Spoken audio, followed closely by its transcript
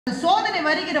சோதனை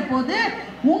வருகிற போது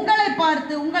உங்களை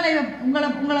பார்த்து உங்களை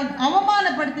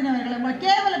அவமானப்படுத்தினவர்களை, உங்களை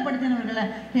கேவலப்படுத்தினவர்களை,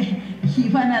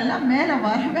 இவனெல்லாம் மேலே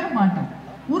வரவே மாட்டான்,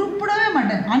 உருப்பிடவே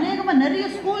மாட்டேன். அநேகமாக நிறைய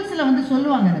ஸ்கூல்ஸில் வந்து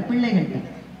சொல்லுவாங்க அந்த பிள்ளைகள்கிட்ட,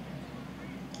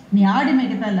 நீ ஆடி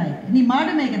மேய்க்கத்தான் இல்லை, நீ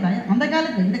மாடு மேய்க்கத்தான். அந்த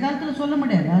காலத்தில், இந்த காலத்தில் சொல்ல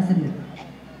முடியாது ஆசிரியர்,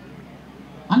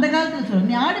 அந்த காலத்தில் சொல்ல,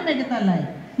 நீ ஆடு மேய்க்கத்தான் இல்லை,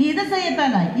 நீ இதை செய்யத்தான்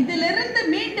இல்லை. இதிலிருந்து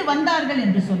மீண்டு வந்தார்கள்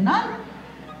என்று சொன்னால்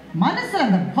மனசுல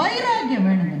அந்த வைராகியம்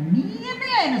வேணுங்க. நீ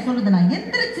என்ன சொல்லுது, நான்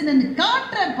எந்திரிச்சு நின்று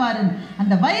காட்டுறேன் பாரு,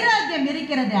 அந்த வைராகியம்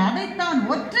இருக்கிறது. அதைத்தான்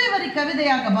ஒற்றை வரி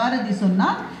கவிதையாக பாரதி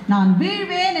சொன்னால், நான்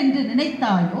வீழ்வேன் என்று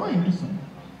நினைத்தாயோ என்று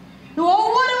சொன்னார்.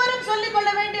 ஒவ்வொருவரும் சொல்லிக்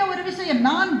கொள்ள வேண்டிய ஒரு விஷயம்,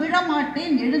 நான்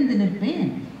விழமாட்டேன், எழுந்து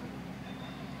நிற்பேன்.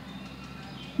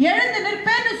 எழுந்து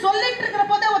நிற்பேன்னு சொல்லிட்டு இருக்கிற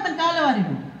போதே ஒருத்தன் கால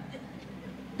வாரிடும்,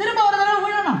 திரும்ப ஒரு தடவை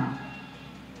விழணும்.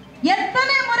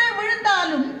 எத்தனை முறை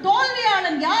விழுந்தாலும்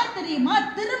தோல்வியாளன் யார் தெரியுமா?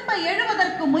 திரும்ப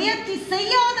எழுவதற்கு முயற்சி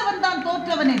செய்யாதவன் தான்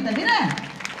தோற்றவனே தவிர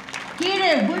கீழே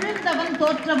விழுந்தவன்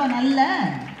தோற்றவன் அல்ல.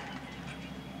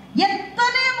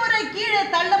 எத்தனை முறை கீழே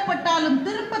தள்ளப்பட்டாலும்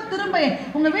திரும்ப திரும்ப,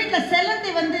 உங்க வீட்டுல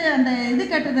செலந்தி வந்து அந்த இது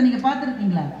கட்டுறதை நீங்க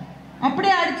பார்த்துருக்கீங்களா?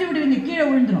 அப்படியே அடிச்சு விடுவீங்க, கீழே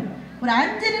விழுந்துரும். ஒரு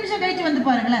 5 நிமிஷம் கழிச்சு வந்து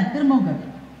பாருங்களேன், திரும்பவும் கட்டு.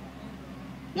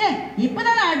 ஏன்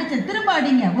இப்பதான் நான் அடிச்சேன், திரும்ப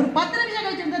அடிங்க. ஒரு 10 நிமிஷம்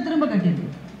கழிச்சு இருந்தா திரும்ப கட்டிடு.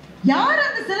 யார்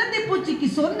அந்த சிலந்தி பூச்சிக்கு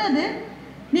சொன்னது,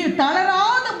 நீ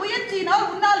தளராத முயற்சியினால்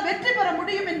உன்னால் வெற்றி பெற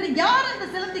முடியும் என்று யார் அந்த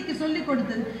சிலந்திக்கு சொல்லிக்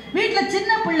கொடுத்தது? வீட்டில்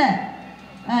சின்ன பிள்ளை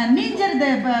நீஞ்சறத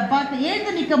பார்த்து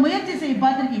எழுந்து நிற்க முயற்சி செய்ய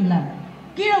பார்த்துருக்கீங்களா?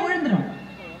 கீழே விழுந்துடும்,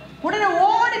 உடனே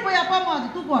ஓடி போய் அப்பா அம்மா அதை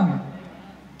தூக்குவாங்க.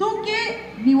 தூக்கி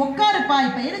நீ உட்காருப்பா,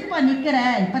 இப்போ எதுக்குப்பா நிற்கிற,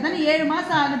 இப்போ தானே 7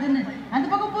 மாதம் ஆகுதுன்னு அந்த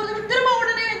பக்கம் போகிறது, திரும்ப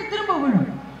உடனே திரும்ப விழும்.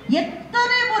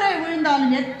 எத்தனை முறை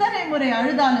விழுந்தாலும், எத்தனை முறை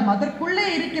அழுதாலும் அதற்குள்ளே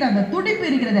இருக்கிற அந்த துடிப்பு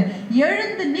இருக்கிறது,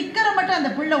 எழுந்து நிற்கிற மட்டும்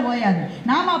அந்த பிள்ளை ஓயாது.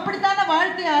 நாம் அப்படித்தானே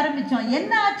வாழ்க்கையை ஆரம்பித்தோம்.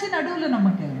 என்ன ஆச்சு நடுவில்?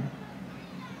 நமக்கு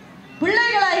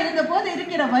பிள்ளைகளாக இருந்த போது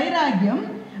இருக்கிற வைராகியம்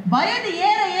வயது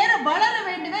ஏற ஏற வளர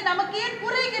வேண்டுமே, நமக்கு ஏன்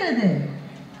குறைகிறது?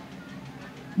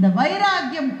 இந்த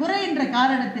வைராகியம் குறைகின்ற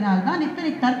காரணத்தினால் தான்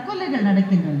இத்தனை தற்கொலைகள்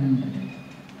நடக்கின்றன.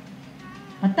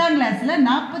 10ஆம் கிளாஸ்ல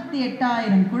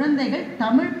 48,000 குழந்தைகள்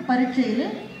தமிழ் பரீட்சையில்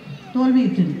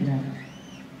தோல்வியுற்றிருக்கிறார்கள்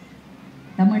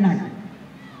தமிழ்நாட்டில்.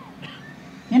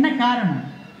 என்ன காரணம்?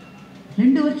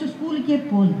 2 வருஷம் ஸ்கூலுக்கே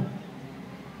போகல.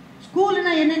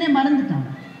 ஸ்கூலுன்னா என்னன்னே மறந்துட்டாங்க.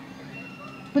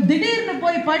 இப்போ திடீர்னு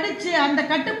போய் படித்து அந்த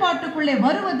கட்டுப்பாட்டுக்குள்ளே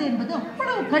வருவது என்பது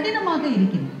அவ்வளவு கடினமாக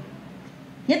இருக்கிறது.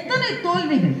 எத்தனை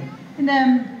தோல்விகள்! இந்த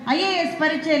IAS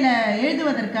பரீட்சையில்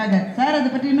எழுதுவதற்காக சார் அதை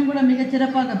பற்றி இன்னும் கூட மிகச்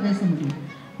சிறப்பாக பேச முடியும்.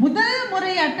 முதல்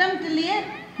முறை அட்டம்ப்ட்லேயே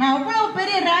நான் அவ்வளவு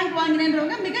பெரிய ரேங்க்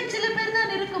வாங்கினேன்றவங்க மிகச்சில பேர்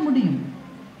தான் இருக்க முடியும்.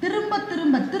 திரும்ப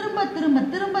திரும்ப திரும்ப திரும்ப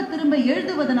திரும்ப திரும்ப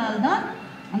எழுதுவதனால்தான்,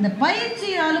 அந்த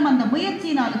பயிற்சியாலும் அந்த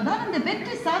முயற்சியினாலும் தான் அந்த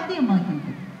வெற்றி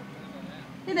சாத்தியமாகின்றது.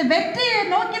 இந்த வெற்றியை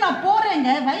நோக்கி நான் போறேங்க,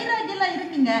 வைராகியெல்லாம்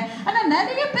இருக்குங்க. ஆனால்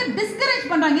நிறைய பேர் டிஸ்கரேஜ்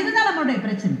பண்றாங்க. இதுதான் நம்மளுடைய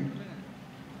பிரச்சனை.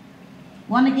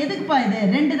 உனக்கு எதுக்குப்பா இது,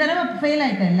 2 தடவை ஃபெயில்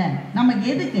ஆயிட்டல, நமக்கு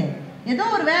எதுக்கு? ஏதோ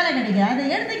ஒரு வேலை கிடைக்கும், அதை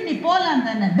எடுத்துக்கு நீ போகலாம்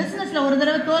தானே. பிஸ்னஸில் ஒரு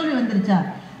தடவை தோல்வி வந்துருச்சா?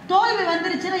 தோல்வி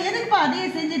வந்துருச்சுன்னா எதுக்குப்பா அதையே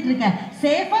செஞ்சுட்டு இருக்க?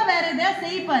 சேஃபா வேற எதாவது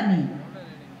செய்ப்பா. நீ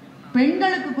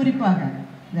பெண்களுக்கு குறிப்பாக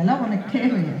இதெல்லாம் உனக்கு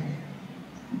தேவையா?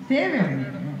 தேவை.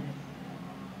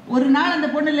 ஒரு நாள் அந்த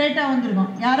பொண்ணு லேட்டாக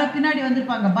வந்திருக்கோம், யாரோ பின்னாடி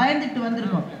வந்திருப்பாங்க, பயந்துட்டு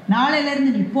வந்திருக்கோம்.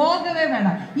 நாளையிலேருந்து நீ போகவே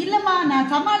வேணாம். இல்லைம்மா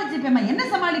நான் சமாளிச்சுப்பேம்மா. என்ன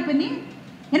சமாளிப்ப? நீ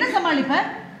என்ன சமாளிப்ப?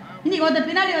 இன்னைக்கு ஒருத்த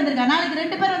பின்னாடி வந்திருக்கா, நாளைக்கு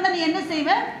 2 பேர் வந்தால் நீ என்ன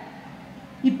செய்வ?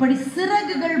 இப்படி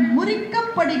சிறகுகள்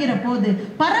முறிக்கப்படுகிற போது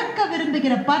பறக்க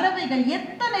விரும்புகிற பறவைகள்,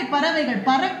 எத்தனை பறவைகள்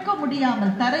பறக்க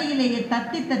முடியாமல் தரையிலேயே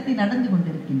தத்தி தத்தி நடந்து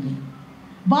கொண்டிருக்கின்றன.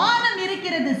 வானம்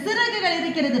இருக்கிறது, சிறகுகள்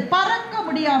இருக்கிறது, பறக்க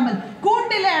முடியாமல்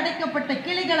கூண்டிலே அடைக்கப்பட்ட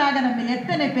கிளிகளாக நம்ம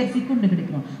எத்தனை பேர் சிக்குண்டு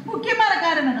கிடைக்கிறோம். முக்கியமான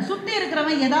காரணம் என்ன? சுற்றி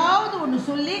இருக்கிறவன் ஏதாவது ஒன்று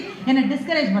சொல்லி என்னை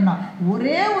டிஸ்கரேஜ் பண்ணான்.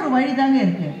 ஒரே ஒரு வழிதாங்க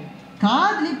இருக்கு,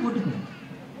 காதுலயே போட்டுக்கணும்,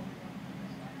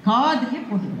 காதுலயே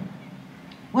போட்டுக்கணும்.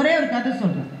 ஒரே ஒரு கதை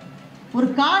சொல்றேன். ஒரு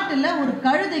காட்டுல ஒரு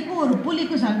கழுதைக்கும் ஒரு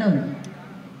புலிக்கும் சண்டை வந்து,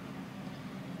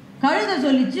 கழுதை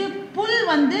சொல்லிச்சு புல்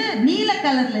வந்து நீல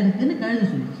கலர்ல இருக்குன்னு கழுதை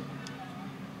சொல்லிச்சு.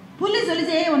 புலி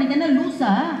சொல்லிச்சு, ஏய் உனக்கு என்ன லூஸா,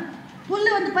 புல்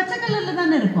வந்து பச்சை கலர்ல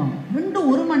தானே இருக்கும்.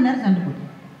 1 மணி நேரம் சண்டை போட்டு.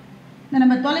 இந்த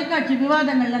நம்ம தொலைக்காட்சி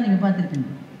விவாதங்கள்லாம் நீங்க பார்த்துருக்கீங்க.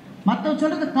 மற்றவங்க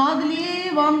சொல்றது காதுலயே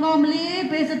வாங்காமலே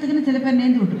பேசுறதுக்குன்னு சில பேர்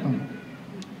நேர்ந்து விட்டுருப்பாங்க.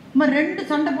 நம்ம 2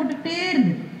 சண்டை போட்டுக்கிட்டே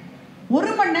இருந்து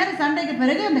 1 மணி நேரம் சண்டைக்கு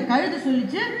பிறகு அந்த கழுதை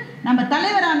சொல்லிச்சு, நம்ம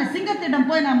தலைவரான சிங்கத்திடம்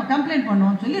போய் நம்ம கம்ப்ளைண்ட்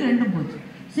பண்ணுவோம்னு சொல்லி 2ம் போச்சு.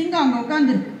 சிங்கம் அங்கே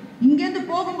உட்காந்துருக்கு. இங்கேருந்து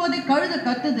போகும்போதே கழுதை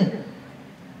கத்துது,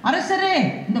 அரசரே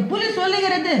இந்த புலி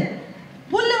சொல்லுகிறது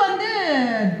புல்லு வந்து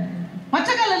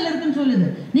பச்சை கலர்ல இருக்குன்னு சொல்லுது,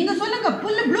 நீங்க சொல்லுங்க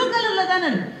புல்லு ப்ளூ கலர்ல தானே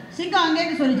இருக்கு. சிங்கம்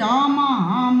அங்கேருந்து சொல்லிச்சு, ஆமா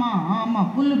ஆமா ஆமா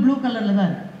புல்லு ப்ளூ கலர்ல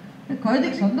தான் இருக்கு.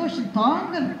 கழுதைக்கு சந்தோஷம்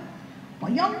தாங்க.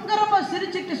 பயங்கரமா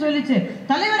சிரிச்சுட்டு சொல்லிச்சு,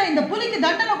 தலைவரை இந்த புலிக்கு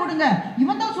தண்டனை கொடுங்க.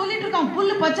 இவன் தான் சொல்லிட்டு இருக்கான்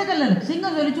புல்லு பச்சைக்கல்ல.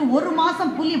 சிங்கம் சொல்லிச்சு 1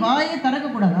 மாசம் புலி வாயே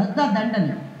திறக்கக்கூடாது, அதுதான்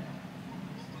தண்டனை.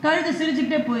 கழுது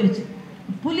சிரிச்சுக்கிட்டே போயிடுச்சு.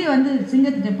 புலி வந்து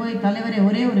சிங்கத்திட்ட போய், தலைவரே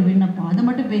ஒரே ஒரு விண்ணப்பம், அதை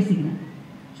மட்டும் பேசிக்கிறேன்,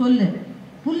 சொல்லு,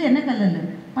 புல் என்ன கல்லில்?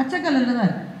 பச்சை கல்லில் தான்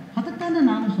இருக்கு. அதைத்தானே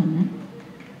நானும் சொன்னேன்.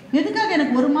 எதுக்காக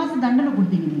எனக்கு 1 மாதம் தண்டனை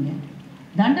கொடுத்தீங்க? நீங்கள்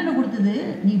தண்டனை கொடுத்தது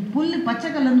நீ புல் பச்சை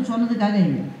கல்லுன்னு சொன்னதுக்காக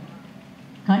இல்லை.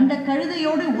 கண்ட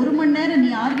கழுதையோடு 1 மணி நேரம் நீ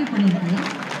ஆர்கியூ பண்ணியிருக்க.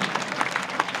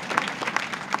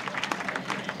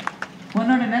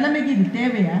 உன்னோட நிலைமைக்கு இது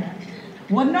தேவையா?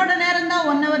 உன்னோட நேரம் தான்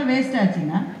 1 hour வேஸ்ட்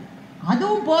ஆச்சுன்னா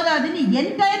அதுவும் போதாது, நீ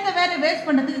என் டயத்தை வேற வேஸ்ட்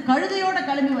பண்ணுறதுக்கு கழுதையோட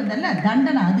கிளம்பி வந்தல,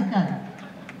 தண்டனை அதுக்காக.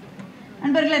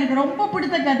 நண்பர்களே, எனக்கு ரொம்ப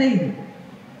பிடித்த கதை இது.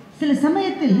 சில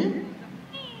சமயத்தில்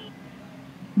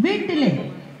வீட்டிலே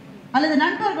அல்லது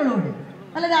நண்பர்களோடு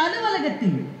அல்லது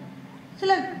அலுவலகத்தில்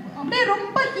சில அப்படியே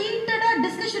ரொம்ப ஹீட்டடாக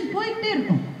டிஸ்கஷன் போயிட்டே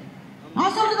இருக்கும்.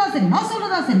 நான் சொல்றதா சரி, நான்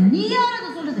சொல்றதா சரி, நீ யார் அதை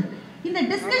சொல்றது? இந்த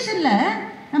டிஸ்கஷன்ல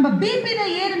நம்ம பிபி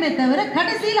தான் ஏறுமே தவிர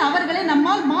கடைசியில் அவர்களை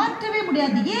நம்மால் மாற்றவே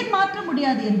முடியாது. ஏன் மாற்ற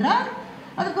முடியாது என்றால்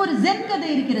அதுக்கு ஒரு ஜென் கதை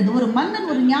இருக்கிறது. ஒரு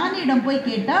மன்னன் ஒரு ஞானியிடம் போய்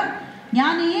கேட்டார்,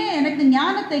 ஞானியே எனக்கு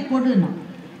ஞானத்தை கொடுன்னா.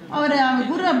 அவர்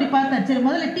குரு அப்படி பார்த்தார், சரி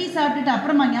முதல்ல டீ சாப்பிட்டுட்டு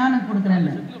அப்புறமா ஞானம்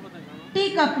கொடுக்குறேன்னு டீ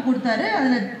கப்பு கொடுத்தாரு.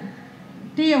 அதில்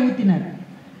டீயை ஊற்றினார்.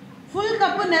 Full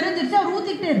cup நிறைஞ்சிருச்சு. அவர்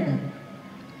ஊற்றிக்கிட்டே இருக்கார்.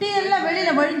 டீ எல்லாம்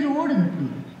வெளியில் வழிஞ்சு ஓடுது.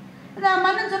 டீ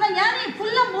மன்னன் சொன்னால், ஞானி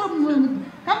ஃபுல்லாக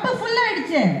கப்பு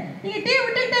ஃபுல்லாகிடுச்சு, நீங்கள் டீ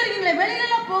விட்டுக்கிட்டே இருக்கீங்களே,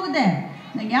 வெளியிலலாம் போகுதே.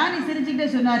 இந்த ஞானி சிரிச்சுக்கிட்டே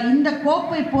சொன்னார், இந்த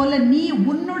கோப்பை போல நீ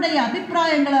உன்னுடைய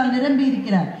அபிப்பிராயங்களால் நிரம்பி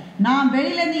இருக்கிறார். நான்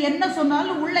வெளியிலேருந்து என்ன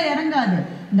சொன்னாலும் உள்ளே இறங்காது.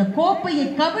 இந்த கோப்பையை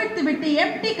கவிழ்த்து விட்டு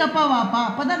எம்டி கப்பா வாப்பா,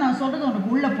 அப்போ தான் நான் சொல்கிறது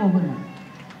உனக்கு உள்ளே போகணும்.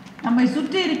 நம்மை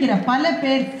சுற்றி இருக்கிற பல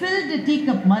பேர் ஃபில்டு டீ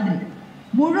கப் மாதிரி,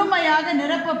 முழுமையாக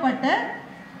நிரப்பப்பட்ட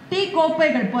டீ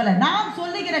கோப்பைகள் போல. நாம்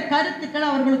சொல்லுகிற கருத்துக்கள்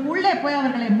அவர்களுக்கு உள்ளே போய்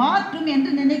அவர்களை மாற்றும்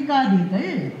என்று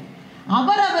நினைக்காதீர்கள்.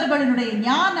 அவரவர்களுடைய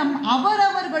ஞானம்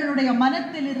அவரவர்களுடைய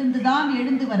மனத்தில் இருந்து தான்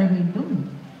எழுந்து வர வேண்டும்.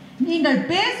 நீங்கள்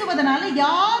பேசுவதனால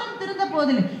யாரும் திருந்த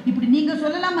போதில்லை. இப்படி நீங்க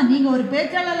சொல்லலாமா? நீங்க ஒரு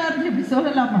பேச்சாளர் இப்படி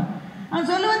சொல்லலாமா?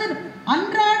 நான் சொல்லுவது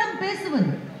அன்றாடம்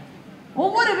பேசுவது.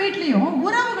 ஒவ்வொரு வீட்லையும்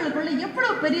உறவுகளுக்குள்ள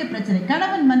எவ்வளவு பெரிய பிரச்சனை,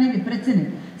 கணவன் மனைவி பிரச்சனை,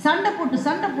 சண்டை போட்டு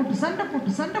சண்டை போட்டு சண்டை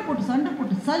போட்டு சண்டை போட்டு சண்டை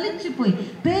போட்டு சலிச்சு போய்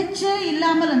பேச்சே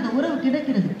இல்லாமல் அந்த உறவு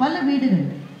கிடைக்கிறது பல வீடுகள்.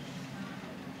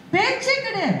 பேச்சே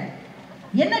கிடையாது.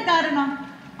 என்ன காரணம்?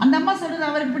 அந்த அம்மா சொல்றது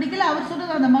அவருக்கு பிடிக்கல, அவர்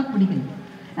சொல்றது அந்த அம்மாவுக்கு பிடிக்கல.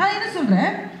 நான் என்ன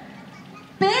சொல்றேன்,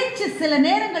 பேச்சு சில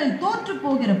நேரங்களில் தோற்று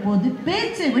போகிற போது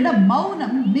பேச்சை விட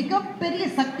மௌனம் மிகப்பெரிய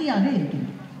சக்தியாக இருக்கிறது.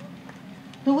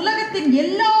 உலகத்தின்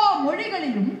எல்லா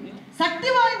மொழிகளிலும் சக்தி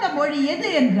வாய்ந்த மொழி எது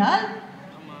என்றால்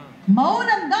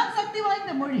மௌனம் தான் சக்தி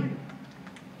வாய்ந்த மொழி.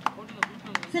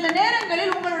 சில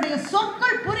நேரங்களில் உங்களுடைய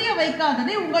சொற்கள் புரிய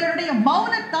வைக்காததை உங்களுடைய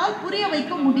மௌனத்தால் புரிய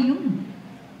வைக்க முடியும்.